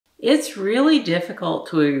It's really difficult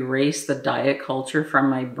to erase the diet culture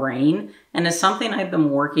from my brain, and it's something I've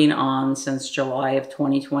been working on since July of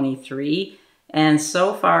 2023. And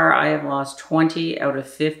so far, I have lost 20 out of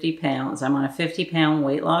 50 pounds. I'm on a 50-pound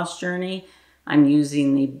weight loss journey. I'm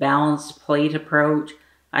using the balanced plate approach.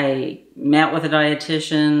 I met with a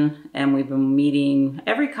dietitian, and we've been meeting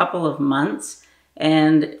every couple of months.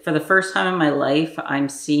 And for the first time in my life, I'm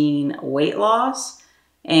seeing weight loss.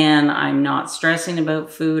 And I'm not stressing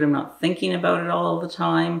about food. I'm not thinking about it all the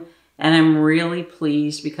time. And I'm really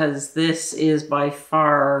pleased because this is by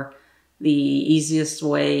far the easiest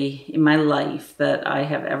way in my life that I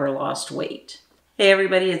have ever lost weight. Hey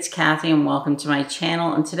everybody, it's Kathy and welcome to my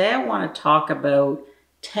channel. And today I want to talk about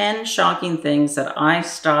 10 shocking things that I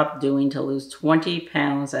stopped doing to lose 20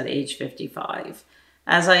 pounds at age 55.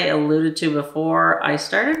 As I alluded to before, I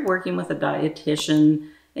started working with a dietitian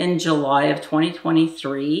in July of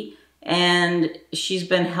 2023, and she's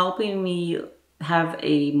been helping me have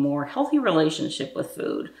a more healthy relationship with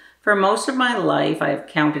food. For most of my life, I've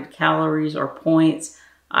counted calories or points.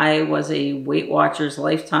 I was a Weight Watchers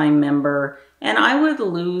lifetime member, and I would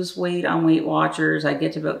lose weight on Weight Watchers. I'd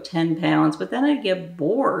get to about 10 pounds, but then I'd get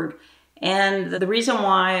bored. And the reason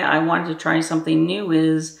why I wanted to try something new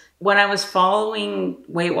is when I was following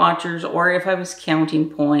Weight Watchers or if I was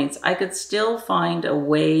counting points, I could still find a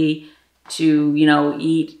way to,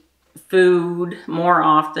 eat food more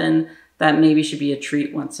often that maybe should be a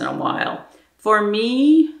treat once in a while. For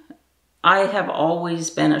me, I have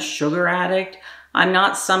always been a sugar addict. I'm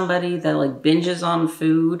not somebody that binges on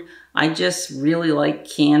food. I just really like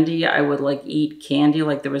candy. I would eat candy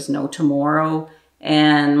like there was no tomorrow.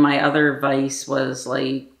 And my other vice was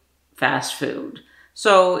fast food.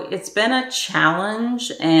 So it's been a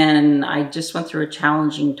challenge, and I just went through a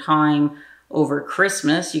challenging time over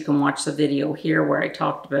Christmas. You can watch the video here where I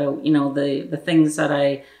talked about, the things that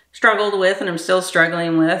I struggled with and I'm still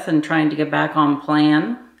struggling with and trying to get back on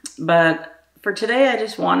plan. But for today, I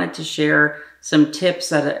just wanted to share some tips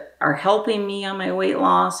that are helping me on my weight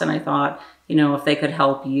loss. And I thought, if they could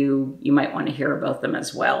help you, you might want to hear about them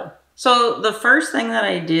as well. So the first thing that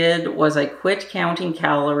I did was I quit counting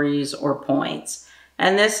calories or points.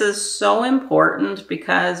 And this is so important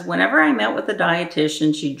because whenever I met with a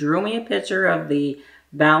dietitian, she drew me a picture of the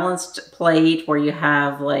balanced plate where you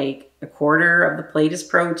have a quarter of the plate is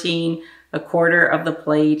protein, a quarter of the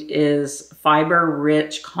plate is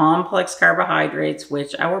fiber-rich, complex carbohydrates,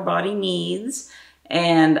 which our body needs,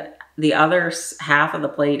 and the other half of the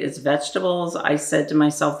plate is vegetables. I said to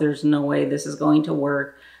myself, there's no way this is going to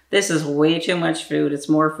work. This is way too much food. It's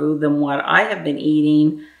more food than what I have been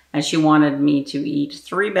eating. And she wanted me to eat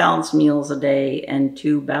 3 balanced meals a day and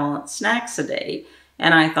 2 balanced snacks a day.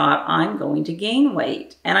 And I thought, I'm going to gain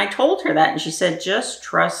weight. And I told her that, and she said, just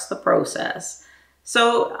trust the process.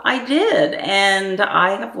 So I did, and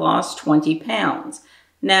I have lost 20 pounds.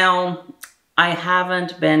 Now, I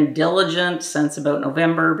haven't been diligent since about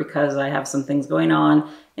November because I have some things going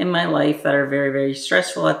on in my life that are very, very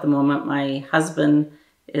stressful at the moment. My husband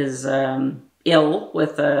is ill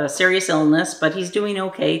with a serious illness, but he's doing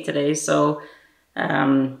okay today. So,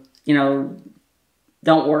 don't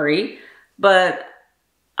worry. But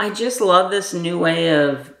I just love this new way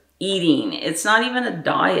of eating. It's not even a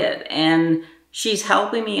diet. And she's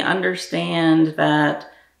helping me understand that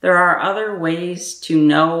there are other ways to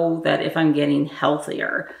know that if I'm getting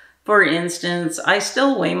healthier. For instance, I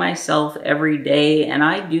still weigh myself every day, and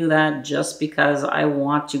I do that just because I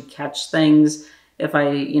want to catch things. If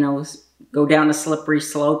I, go down a slippery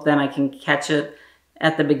slope, then I can catch it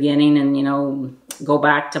at the beginning and, go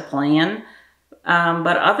back to plan.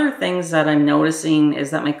 But other things that I'm noticing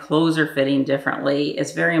is that my clothes are fitting differently.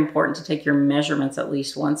 It's very important to take your measurements at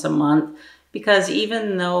least once a month because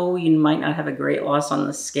even though you might not have a great loss on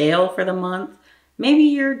the scale for the month, maybe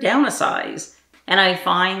you're down a size. And I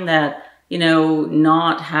find that,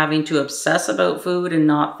 not having to obsess about food and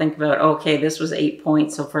not think about, okay, this was 8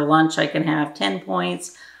 points, so for lunch I can have 10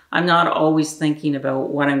 points. I'm not always thinking about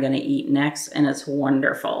what I'm going to eat next, and it's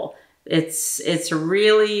wonderful. It's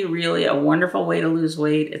really, really a wonderful way to lose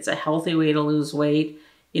weight. It's a healthy way to lose weight.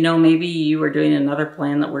 Maybe you are doing another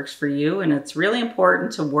plan that works for you, and it's really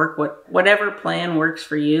important to work whatever plan works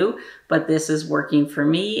for you, but this is working for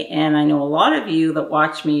me, and I know a lot of you that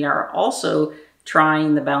watch me are also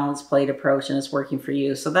trying the balanced plate approach, and it's working for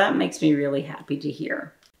you, so that makes me really happy to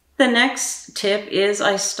hear. The next tip is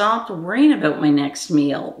I stopped worrying about my next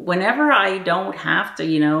meal. Whenever I don't have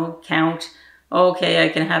to, count, okay, I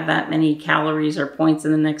can have that many calories or points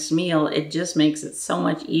in the next meal, it just makes it so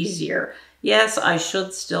much easier. Yes, I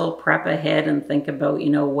should still prep ahead and think about,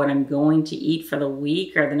 what I'm going to eat for the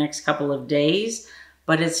week or the next couple of days.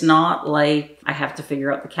 but it's not like I have to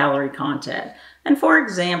figure out the calorie content. And for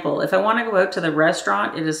example, if I want to go out to the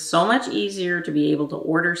restaurant, it is so much easier to be able to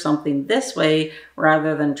order something this way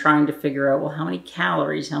rather than trying to figure out, well, how many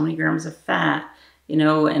calories, how many grams of fat, you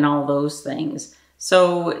know, and all those things.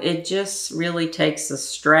 So it just really takes the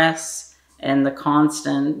stress and the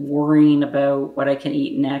constant worrying about what I can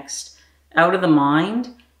eat next out of the mind.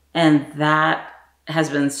 And that has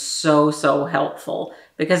been so helpful,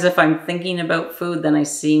 because if I'm thinking about food, then I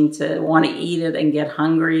seem to want to eat it and get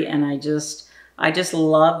hungry. And I just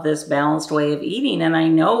love this balanced way of eating. And I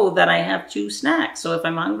know that I have 2 snacks. So if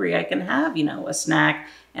I'm hungry, I can have, you know, a snack,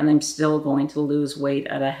 and I'm still going to lose weight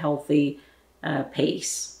at a healthy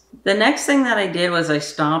pace. The next thing that I did was I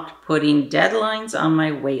stopped putting deadlines on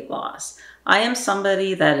my weight loss. I am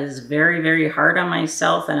somebody that is very hard on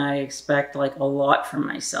myself, and I expect like a lot from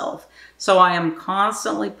myself. So I am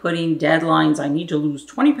constantly putting deadlines. I need to lose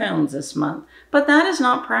 20 pounds this month, but that is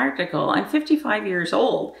not practical. I'm 55 years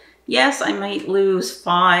old. Yes, I might lose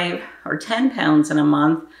 5 or 10 pounds in a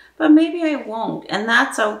month, but maybe I won't, and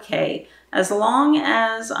that's okay. As long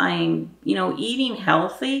as I'm, you know, eating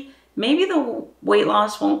healthy, maybe the weight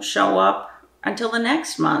loss won't show up until the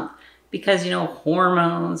next month, because, you know,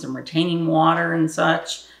 hormones and retaining water and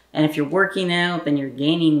such. And if you're working out, then you're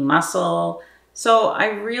gaining muscle. So I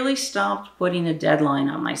really stopped putting a deadline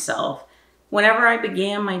on myself. Whenever I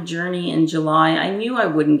began my journey in July, I knew I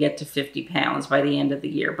wouldn't get to 50 pounds by the end of the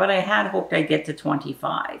year, but I had hoped I'd get to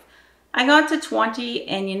 25. I got to 20,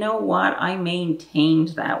 and you know what? I maintained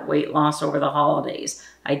that weight loss over the holidays.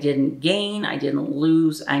 I didn't gain, I didn't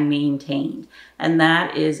lose, I maintained. And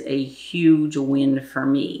that is a huge win for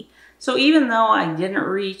me. So even though I didn't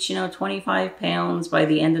reach, you know, 25 pounds by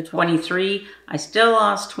the end of 23, I still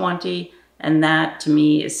lost 20. And that to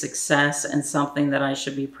me is success and something that I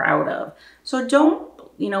should be proud of. So don't,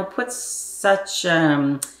 you know, put such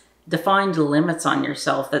defined limits on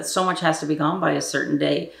yourself that so much has to be gone by a certain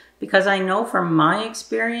day. Because I know from my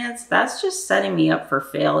experience, that's just setting me up for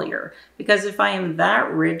failure. Because if I am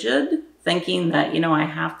that rigid, thinking that, you know, I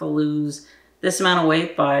have to lose this amount of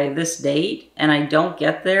weight by this date and I don't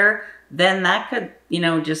get there, then that could, you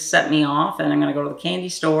know, just set me off, and I'm going to go to the candy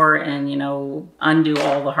store and, you know, undo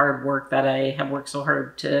all the hard work that I have worked so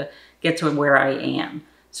hard to get to where I am.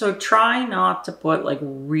 So try not to put like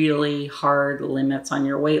really hard limits on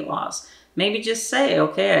your weight loss. Maybe just say,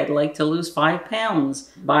 okay, I'd like to lose 5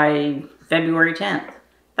 pounds by February 10th.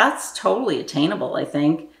 That's totally attainable, I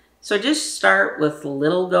think. So just start with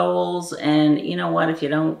little goals, and you know what, if you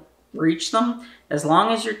don't reach them, as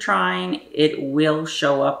long as you're trying, it will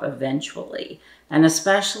show up eventually. And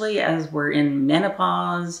especially as we're in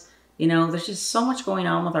menopause, you know, there's just so much going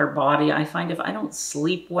on with our body. I find if I don't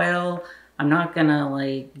sleep well, I'm not gonna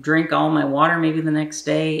like drink all my water maybe the next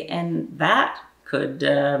day, and that could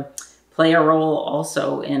play a role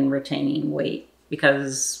also in retaining weight,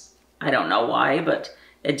 because I don't know why, but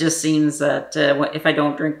it just seems that if I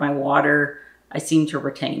don't drink my water, I seem to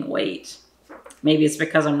retain weight. Maybe it's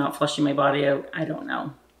because I'm not flushing my body out. I don't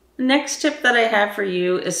know. The next tip that I have for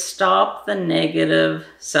you is stop the negative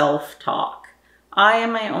self-talk. I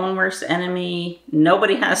am my own worst enemy.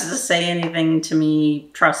 Nobody has to say anything to me.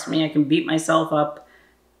 Trust me, I can beat myself up.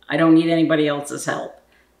 I don't need anybody else's help.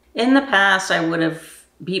 In the past, I would have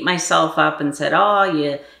beat myself up and said, oh,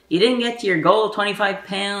 you didn't get to your goal of 25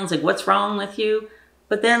 pounds. Like, what's wrong with you?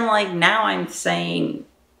 But then, like, now I'm saying,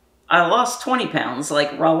 I lost 20 pounds,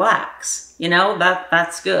 like, relax, you know,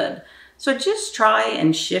 that's good. So just try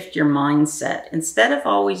and shift your mindset. Instead of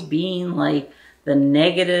always being like the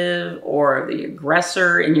negative or the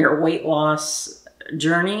aggressor in your weight loss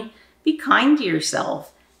journey, be kind to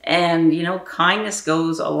yourself. And, you know, kindness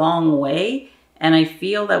goes a long way. And I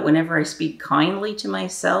feel that whenever I speak kindly to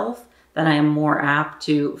myself, that I am more apt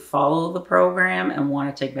to follow the program and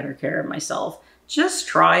want to take better care of myself. Just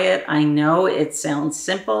try it. I know it sounds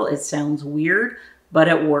simple, it sounds weird, but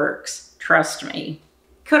it works. Trust me.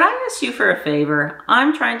 Could I ask you for a favor?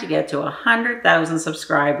 I'm trying to get to 100,000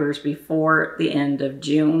 subscribers before the end of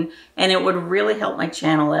June, and it would really help my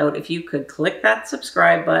channel out if you could click that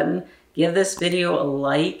subscribe button, give this video a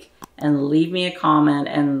like, and leave me a comment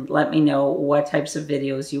and let me know what types of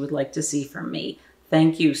videos you would like to see from me.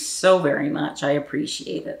 Thank you so very much. I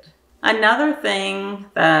appreciate it. Another thing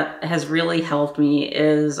that has really helped me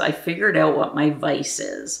is I figured out what my vice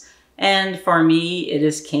is. And for me, it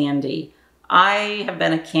is candy. I have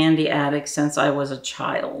been a candy addict since I was a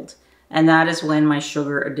child. And that is when my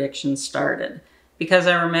sugar addiction started. Because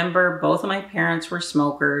I remember both of my parents were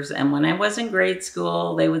smokers. And when I was in grade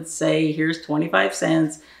school, they would say, here's 25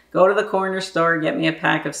 cents. Go to the corner store, get me a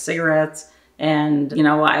pack of cigarettes. And, you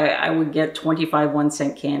know, I would get 25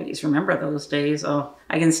 1-cent candies. Remember those days? Oh,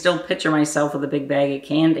 I can still picture myself with a big bag of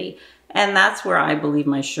candy. And that's where I believe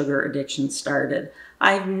my sugar addiction started.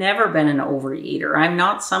 I've never been an overeater. I'm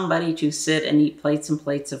not somebody to sit and eat plates and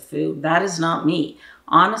plates of food. That is not me.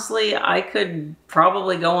 Honestly, I could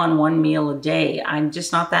probably go on one meal a day. I'm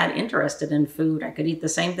just not that interested in food. I could eat the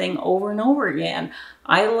same thing over and over again.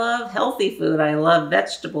 I love healthy food. I love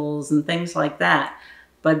vegetables and things like that.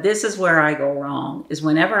 But this is where I go wrong, is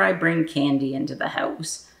whenever I bring candy into the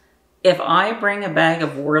house. If I bring a bag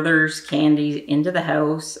of Werther's candy into the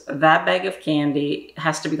house, that bag of candy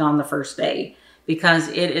has to be gone the first day because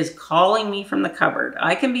it is calling me from the cupboard.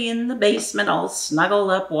 I can be in the basement all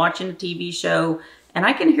snuggled up watching a TV show, and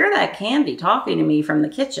I can hear that candy talking to me from the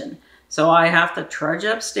kitchen. So I have to trudge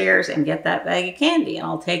upstairs and get that bag of candy. And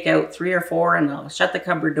I'll take out 3 or 4 and I'll shut the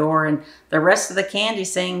cupboard door. And the rest of the candy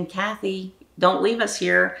saying, Kathy, don't leave us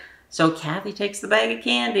here. So Kathy takes the bag of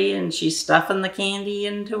candy and she's stuffing the candy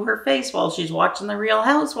into her face while she's watching The Real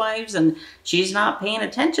Housewives. And she's not paying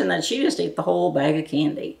attention that she just ate the whole bag of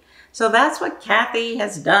candy. So that's what Kathy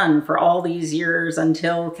has done for all these years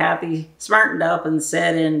until Kathy smartened up and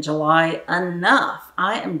said in July, enough,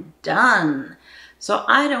 I am done. So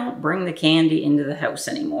I don't bring the candy into the house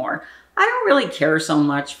anymore. I don't really care so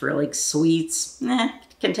much for like sweets.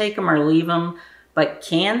 Can take them or leave them. But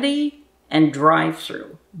candy and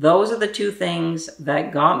drive-through, those are the 2 things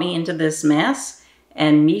that got me into this mess.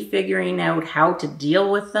 And me figuring out how to deal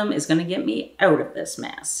with them is going to get me out of this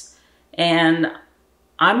mess. And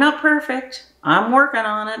I'm not perfect. I'm working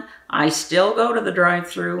on it. I still go to the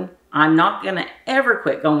drive-thru. I'm not going to ever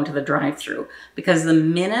quit going to the drive-thru because the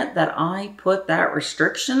minute that I put that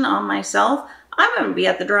restriction on myself, I'm going to be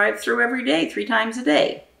at the drive-thru every day, 3 times a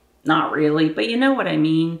day. Not really, but you know what I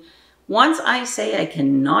mean. Once I say I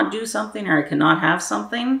cannot do something or I cannot have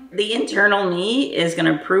something, the internal me is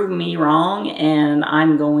going to prove me wrong and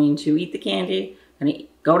I'm going to eat the candy and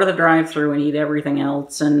go to the drive-thru and eat everything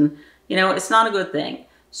else. And, you know, it's not a good thing.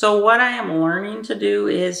 So what I am learning to do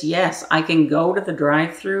is, yes, I can go to the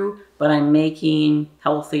drive-thru, but I'm making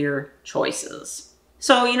healthier choices.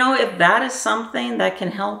 So, you know, if that is something that can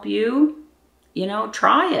help you, you know,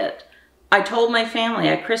 try it. I told my family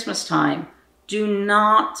at Christmas time, do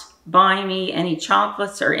not buy me any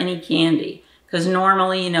chocolates or any candy. Because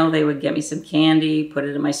normally, you know, they would get me some candy, put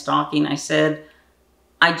it in my stocking. I said,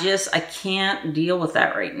 I can't deal with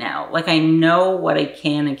that right now. Like, I know what I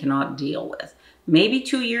can and cannot deal with. Maybe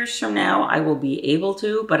 2 years from now, I will be able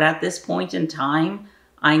to, but at this point in time,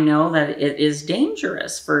 I know that it is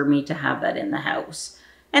dangerous for me to have that in the house.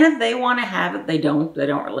 And if they want to have it, they don't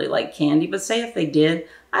really like candy. But say if they did,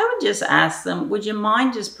 I would just ask them, would you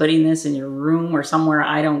mind just putting this in your room or somewhere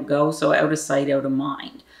I don't go, so out of sight, out of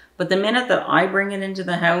mind. But the minute that I bring it into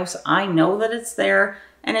the house, I know that it's there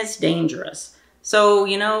and it's dangerous. So,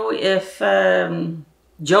 you know, if Joe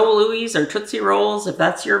Louis or Tootsie Rolls, if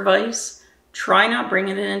that's your vice, try not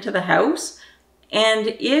bringing it into the house. And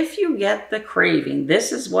if you get the craving,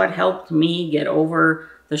 this is what helped me get over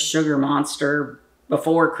the sugar monster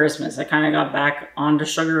before Christmas. I kind of got back onto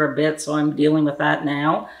sugar a bit, so I'm dealing with that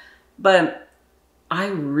now. But I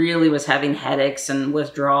really was having headaches and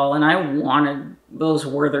withdrawal, and I wanted those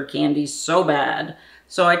Werther candies so bad.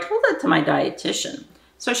 So I told that to my dietitian.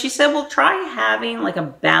 So she said, well, try having like a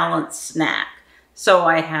balanced snack. So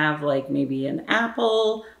I have like maybe an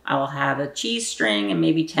apple, I'll have a cheese string and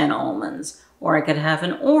maybe 10 almonds. Or I could have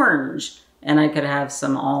an orange and I could have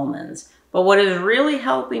some almonds. But what is really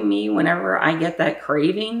helping me whenever I get that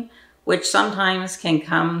craving, which sometimes can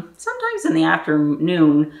come, sometimes in the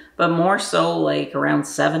afternoon, but more so like around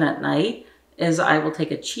 7 at night, is I will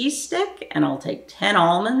take a cheese stick and I'll take 10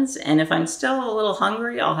 almonds. And if I'm still a little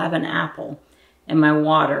hungry, I'll have an apple in my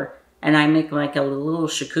water. And I make like a little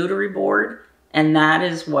charcuterie board. And that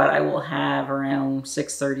is what I will have around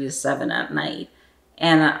 6:30 to 7 at night.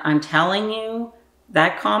 And I'm telling you,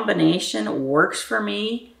 that combination works for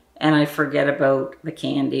me, and I forget about the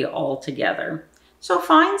candy altogether. So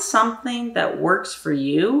find something that works for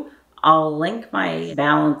you. I'll link my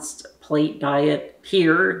balanced plate diet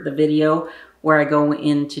here, the video, where I go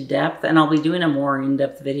into depth, and I'll be doing a more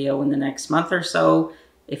in-depth video in the next month or so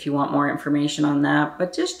if you want more information on that.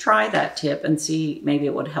 But just try that tip and see, maybe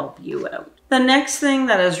it would help you out. The next thing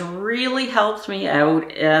that has really helped me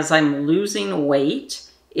out as I'm losing weight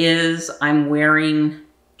is I'm wearing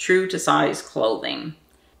true to size clothing.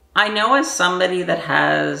 I know as somebody that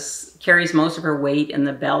carries most of her weight in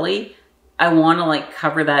the belly, I want to like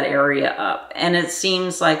cover that area up. And it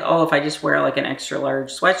seems like, oh, if I just wear like an extra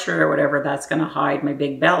large sweatshirt or whatever, that's going to hide my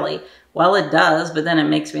big belly. Well, it does, but then it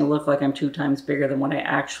makes me look like I'm 2 times bigger than what I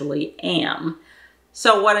actually am.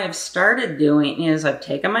 So what I've started doing is I've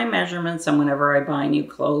taken my measurements, and whenever I buy new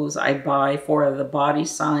clothes, I buy for the body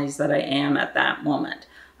size that I am at that moment.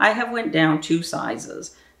 I have went down 2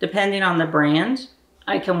 sizes. Depending on the brand,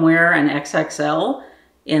 I can wear an XXL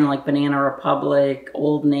in like Banana Republic,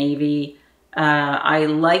 Old Navy. I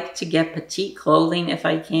like to get petite clothing if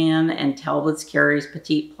I can, and Talbots carries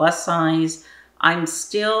petite plus size. I'm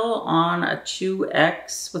still on a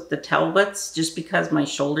 2X with the Talbots just because my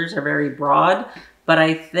shoulders are very broad, but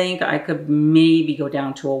I think I could maybe go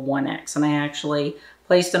down to a 1X. And I actually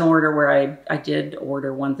placed an order where I did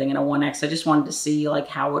order one thing in a 1X. I just wanted to see like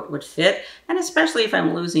how it would fit. And especially if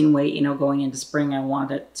I'm losing weight, you know, going into spring, I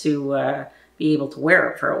want it to be able to wear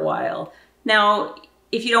it for a while. Now,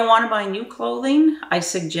 if you don't want to buy new clothing, I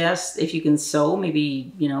suggest if you can sew,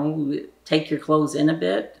 maybe, you know, take your clothes in a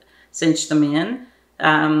bit, cinch them in.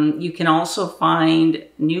 You can also find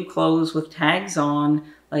new clothes with tags on,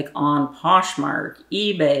 like on Poshmark,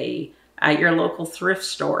 eBay, at your local thrift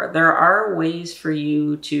store. There are ways for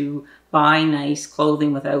you to buy nice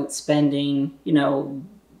clothing without spending, you know,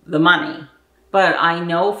 the money. But I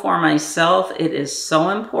know for myself, it is so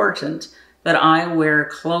important that I wear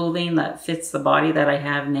clothing that fits the body that I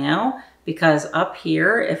have now, because up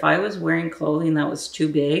here, if I was wearing clothing that was too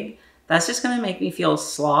big, that's just going to make me feel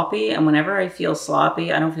sloppy. And whenever I feel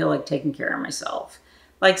sloppy, I don't feel like taking care of myself.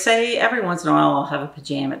 Like, say every once in a while I'll have a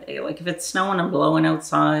pajama day. Like if it's snowing and blowing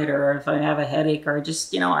outside, or if I have a headache, or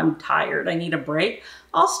just, you know, I'm tired, I need a break,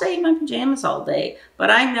 I'll stay in my pajamas all day. But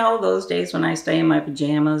I know those days when I stay in my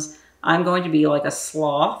pajamas, I'm going to be like a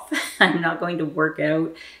sloth. I'm not going to work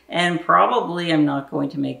out, and probably I'm not going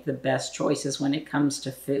to make the best choices when it comes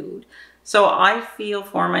to food. So I feel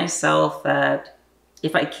for myself that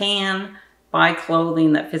if I can, buy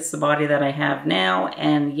clothing that fits the body that I have now,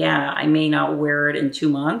 and yeah, I may not wear it in 2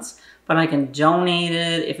 months, but I can donate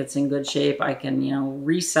it. If it's in good shape, I can, you know,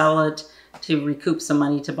 resell it to recoup some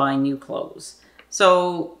money to buy new clothes.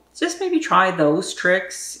 So just maybe try those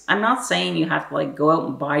tricks. I'm not saying you have to like go out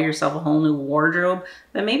and buy yourself a whole new wardrobe,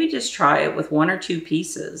 but maybe just try it with 1 or 2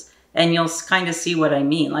 pieces, and you'll kind of see what I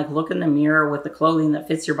mean. Like look in the mirror with the clothing that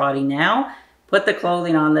fits your body now, put the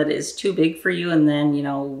clothing on that is too big for you, and then, you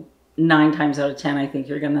know, 9 times out of 10, I think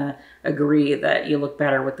you're gonna agree that you look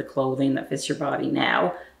better with the clothing that fits your body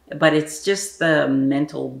now. But it's just the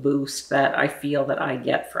mental boost that I feel that I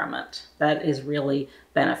get from it that is really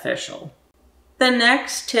beneficial. The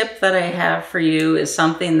next tip that I have for you is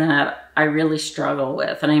something that I really struggle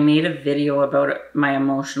with, and I made a video about my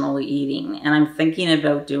emotional eating, and I'm thinking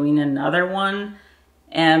about doing another one.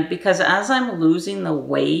 And because as I'm losing the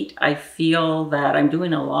weight, I feel that I'm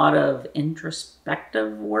doing a lot of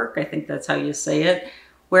introspective work. I think that's how you say it,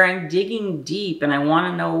 where I'm digging deep and I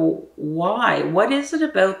want to know why. What is it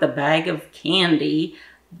about the bag of candy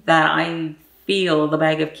that I feel the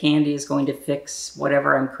bag of candy is going to fix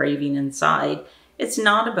whatever I'm craving inside? It's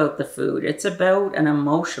not about the food. It's about an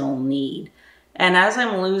emotional need. And as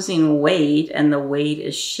I'm losing weight and the weight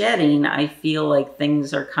is shedding, I feel like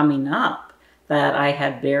things are coming up that I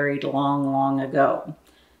had buried long, long ago.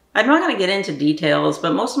 I'm not going to get into details,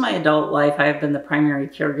 but most of my adult life, I have been the primary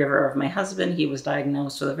caregiver of my husband. He was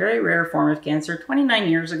diagnosed with a very rare form of cancer 29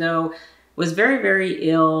 years ago, was very, very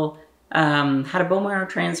ill, had a bone marrow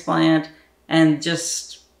transplant, and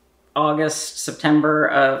just August, September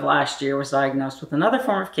of last year was diagnosed with another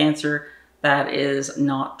form of cancer that is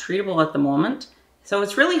not treatable at the moment. So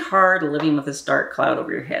it's really hard living with this dark cloud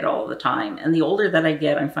over your head all the time. And the older that I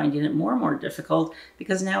get, I'm finding it more and more difficult,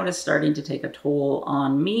 because now it is starting to take a toll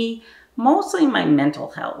on me, mostly my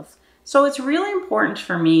mental health. So it's really important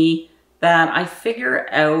for me that I figure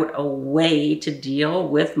out a way to deal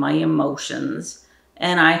with my emotions,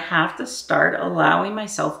 and I have to start allowing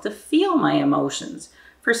myself to feel my emotions.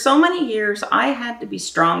 For so many years, I had to be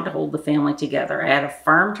strong to hold the family together. I had a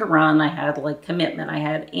farm to run. I had like commitment. I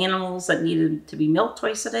had animals that needed to be milked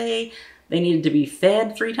twice a day. They needed to be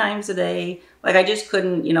fed 3 times a day. Like I just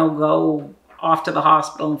couldn't, you know, go off to the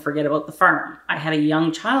hospital and forget about the farm. I had a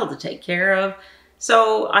young child to take care of.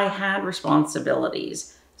 So I had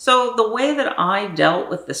responsibilities. So the way that I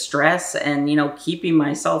dealt with the stress and, you know, keeping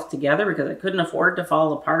myself together because I couldn't afford to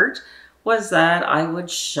fall apart was that I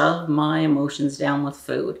would shove my emotions down with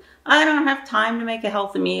food. I don't have time to make a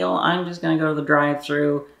healthy meal. I'm just going to go to the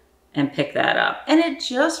drive-thru and pick that up. And it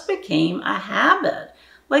just became a habit.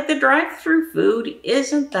 Like the drive-thru food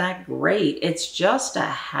isn't that great. It's just a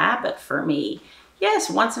habit for me.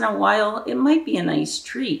 Yes, once in a while, it might be a nice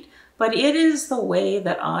treat, but it is the way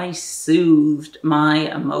that I soothed my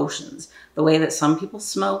emotions. The way that some people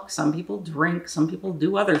smoke, some people drink, some people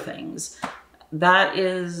do other things. That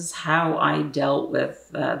is how I dealt with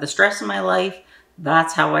the stress in my life.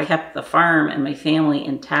 That's how I kept the farm and my family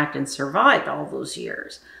intact and survived all those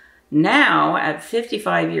years. Now, at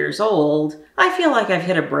 55 years old, I feel like I've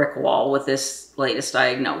hit a brick wall with this latest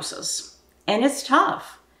diagnosis. And it's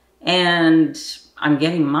tough. And I'm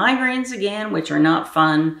getting migraines again, which are not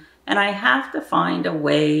fun. And I have to find a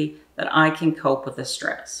way that I can cope with the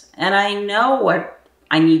stress. And I know what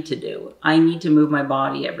I need to do. I need to move my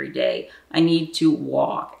body every day. I need to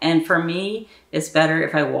walk. And for me, it's better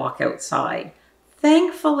if I walk outside.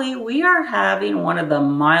 Thankfully, we are having one of the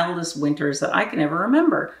mildest winters that I can ever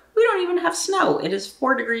remember. We don't even have snow. It is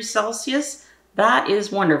 4 degrees Celsius. That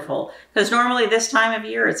is wonderful. Because normally this time of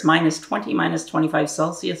year, it's minus 20, minus 25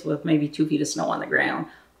 Celsius with maybe 2 feet of snow on the ground.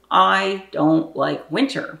 I don't like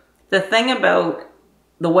winter. The thing about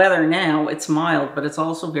the weather now, it's mild, but it's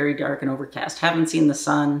also very dark and overcast. Haven't seen the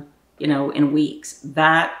sun, in weeks.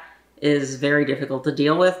 That is very difficult to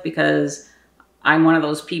deal with because I'm one of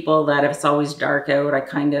those people that if it's always dark out, I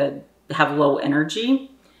kind of have low energy.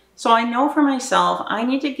 So I know for myself, I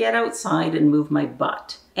need to get outside and move my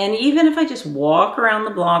butt. And even if I just walk around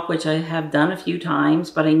the block, which I have done a few times,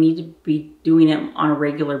 but I need to be doing it on a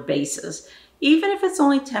regular basis. Even if it's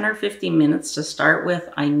only 10 or 15 minutes to start with,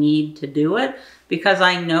 I need to do it because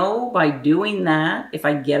I know by doing that, if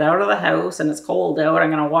I get out of the house and it's cold out,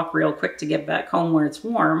 I'm going to walk real quick to get back home where it's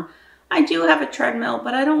warm. I do have a treadmill,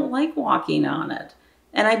 but I don't like walking on it.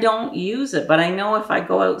 And I don't use it, but I know if I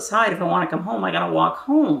go outside, if I want to come home, I got to walk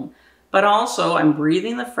home. But also I'm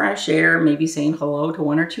breathing the fresh air, maybe saying hello to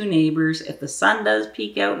 1 or 2 neighbors. If the sun does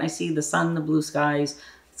peek out and I see the sun, the blue skies,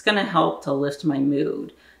 it's going to help to lift my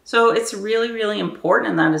mood. So it's really, really important.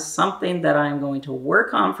 And that is something that I'm going to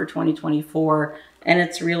work on for 2024. And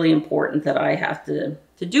it's really important that I have to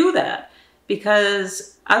do that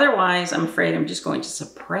because otherwise I'm afraid I'm just going to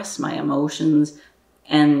suppress my emotions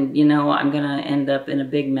and, I'm going to end up in a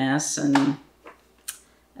big mess and,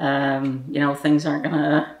 things aren't going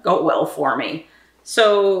to go well for me.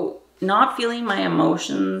 So not feeling my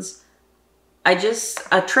emotions, a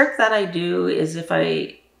trick that I do is if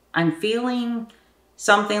I'm feeling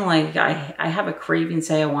something like I have a craving,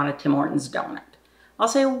 say I want a Tim Hortons donut. I'll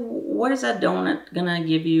say, what is that donut going to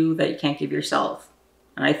give you that you can't give yourself?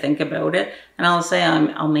 And I think about it and I'll say,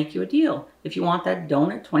 I'll make you a deal. If you want that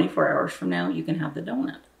donut 24 hours from now, you can have the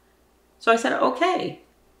donut. So I said, okay.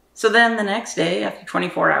 So then the next day, after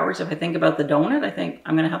 24 hours, if I think about the donut, I think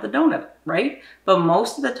I'm going to have the donut, right? But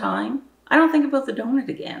most of the time, I don't think about the donut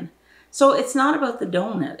again. So it's not about the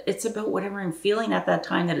donut. It's about whatever I'm feeling at that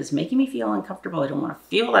time that is making me feel uncomfortable. I don't want to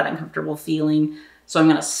feel that uncomfortable feeling. So I'm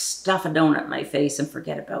going to stuff a donut in my face and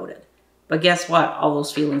forget about it. But guess what? All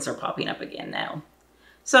those feelings are popping up again now.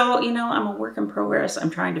 So, I'm a work in progress.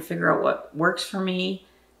 I'm trying to figure out what works for me.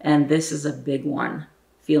 And this is a big one,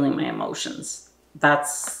 feeling my emotions.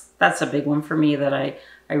 That's a big one for me that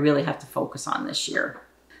I really have to focus on this year.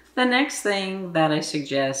 The next thing that I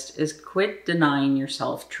suggest is quit denying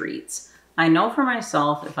yourself treats. I know for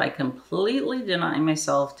myself, if I completely deny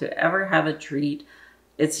myself to ever have a treat,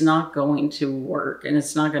 it's not going to work and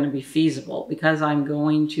it's not going to be feasible because I'm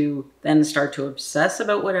going to then start to obsess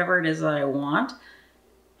about whatever it is that I want.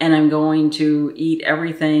 And I'm going to eat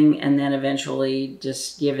everything and then eventually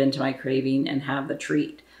just give in to my craving and have the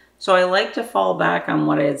treat. So I like to fall back on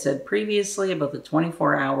what I had said previously about the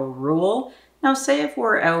 24-hour rule. Now, say if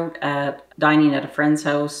we're out dining at a friend's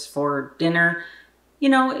house for dinner,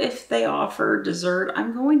 if they offer dessert,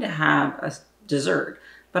 I'm going to have a dessert,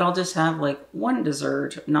 but I'll just have like 1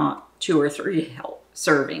 dessert, not 2 or 3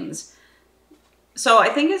 servings. So I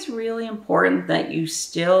think it's really important that you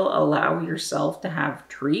still allow yourself to have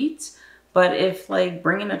treats, but if like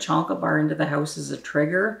bringing a chocolate bar into the house is a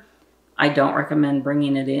trigger, I don't recommend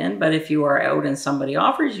bringing it in. But if you are out and somebody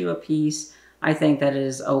offers you a piece, I think that it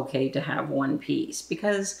is okay to have 1 piece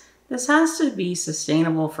because this has to be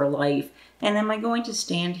sustainable for life. And am I going to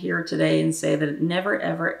stand here today and say that never,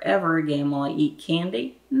 ever, ever again will I eat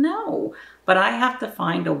candy? No, but I have to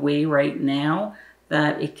find a way right now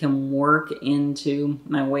that it can work into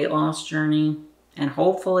my weight loss journey. And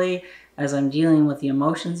hopefully, as I'm dealing with the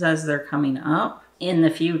emotions as they're coming up, in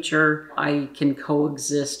the future, I can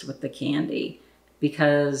coexist with the candy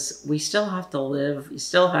because we still have to live. You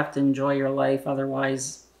still have to enjoy your life.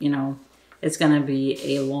 Otherwise, it's going to be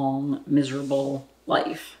a long, miserable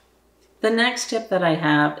life. The next tip that I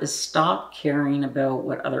have is stop caring about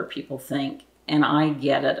what other people think. And I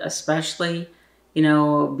get it, especially you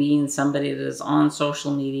know, being somebody that is on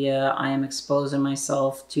social media, I am exposing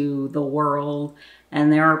myself to the world,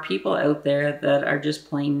 and there are people out there that are just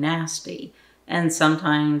plain nasty. And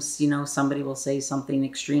sometimes, you know, somebody will say something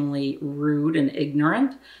extremely rude and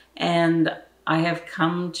ignorant, and I have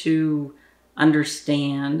come to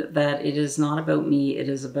understand that it is not about me, it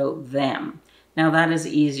is about them. Now, that is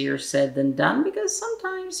easier said than done, because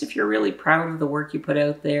sometimes if you're really proud of the work you put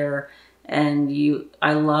out there, and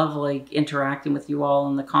I love like interacting with you all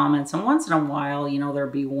in the comments, and once in a while, you know, there'll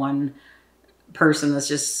be one person that's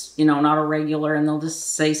just, you know, not a regular, and they'll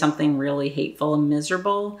just say something really hateful and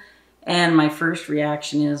miserable. And my first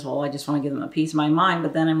reaction is, well, I just want to give them a piece of my mind.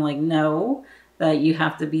 But then I'm like, no, that you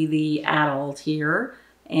have to be the adult here.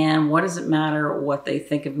 And what does it matter what they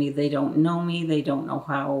think of me? They don't know me. They don't know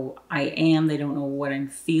how I am. They don't know what I'm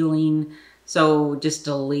feeling. So just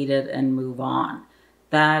delete it and move on.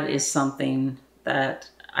 That is something that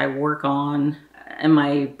I work on in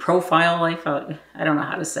my profile life. I don't know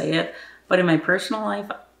how to say it, but in my personal life,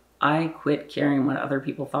 I quit caring what other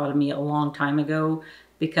people thought of me a long time ago,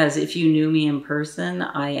 because if you knew me in person,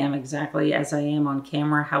 I am exactly as I am on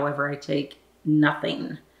camera. However, I take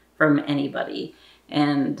nothing from anybody.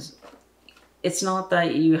 And it's not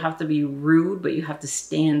that you have to be rude, but you have to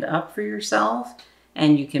stand up for yourself,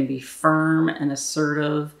 and you can be firm and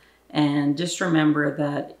assertive. And just remember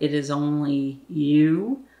that it is only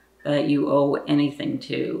you that you owe anything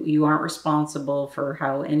to. You aren't responsible for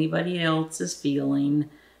how anybody else is feeling.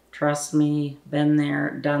 Trust me, been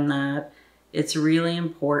there, done that. It's really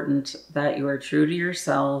important that you are true to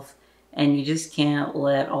yourself, and you just can't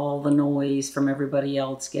let all the noise from everybody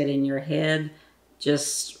else get in your head.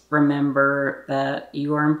 Just remember that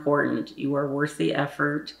you are important, you are worth the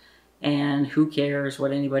effort, and who cares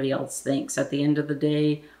what anybody else thinks. At the end of the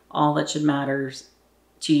day, all that should matter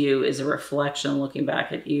to you is a reflection looking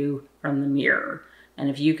back at you from the mirror. And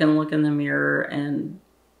if you can look in the mirror and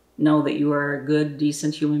know that you are a good,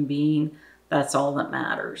 decent human being, that's all that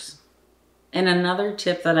matters. And another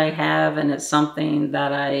tip that I have, and it's something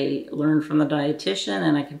that I learned from the dietitian,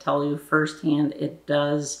 and I can tell you firsthand, it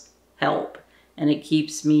does help. And it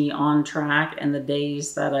keeps me on track. And the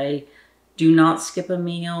days that I do not skip a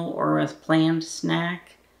meal or a planned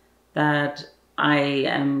snack, that I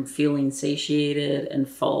am feeling satiated and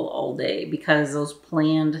full all day, because those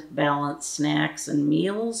planned balanced snacks and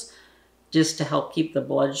meals, just to help keep the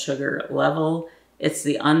blood sugar level, it's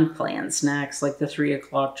the unplanned snacks like the 3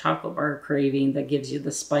 o'clock chocolate bar craving that gives you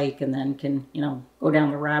the spike, and then can, you know, go down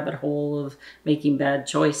the rabbit hole of making bad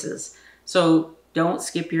choices. So don't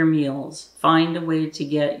skip your meals. Find a way to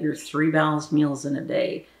get your 3 balanced meals in a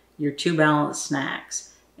day, your 2 balanced snacks.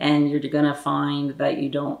 And you're going to find that you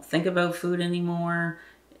don't think about food anymore,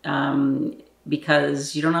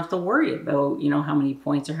 because you don't have to worry about, you know, how many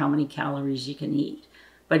points or how many calories you can eat.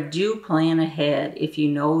 But do plan ahead. If you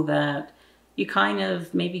know that you kind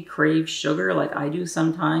of maybe crave sugar like I do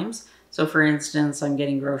sometimes. So for instance, I'm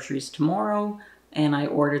getting groceries tomorrow, and I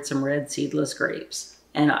ordered some red seedless grapes.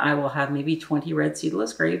 And I will have maybe 20 red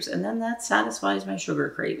seedless grapes, and then that satisfies my sugar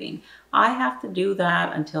craving. I have to do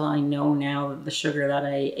that until I know now that the sugar that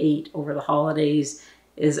I ate over the holidays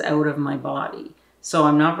is out of my body. So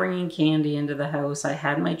I'm not bringing candy into the house. I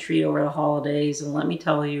had my treat over the holidays, and let me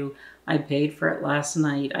tell you, I paid for it last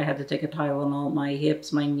night. I had to take a Tylenol. My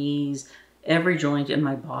hips, my knees, every joint in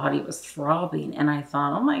my body was throbbing. And I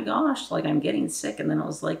thought, oh my gosh, like I'm getting sick. And then I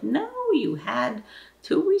was like, no, you had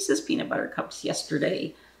 2 Reese's peanut butter cups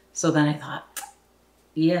yesterday. So then I thought,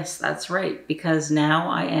 yes, that's right. Because now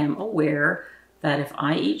I am aware that if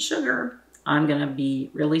I eat sugar, I'm going to be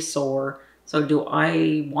really sore. So do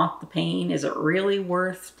I want the pain? Is it really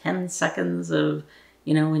worth 10 seconds of,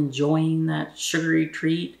 you know, enjoying that sugary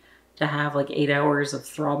treat to have like 8 hours of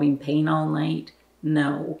throbbing pain all night?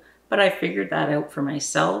 No. But I figured that out for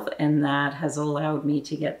myself, and that has allowed me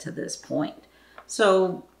to get to this point.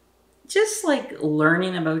 So just like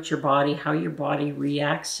learning about your body, how your body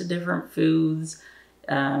reacts to different foods.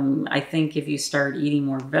 I think if you start eating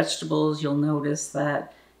more vegetables, you'll notice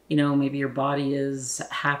that, you know, maybe your body is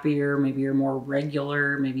happier, maybe you're more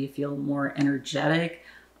regular, maybe you feel more energetic.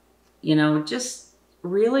 You know, just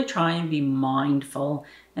really try and be mindful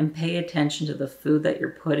and pay attention to the food that you're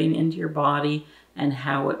putting into your body and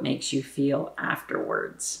how it makes you feel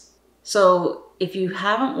afterwards. So if you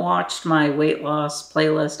haven't watched my weight loss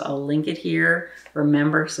playlist, I'll link it here.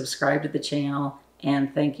 Remember, subscribe to the channel,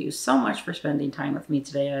 and thank you so much for spending time with me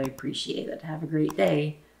today. I appreciate it. Have a great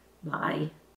day. Bye.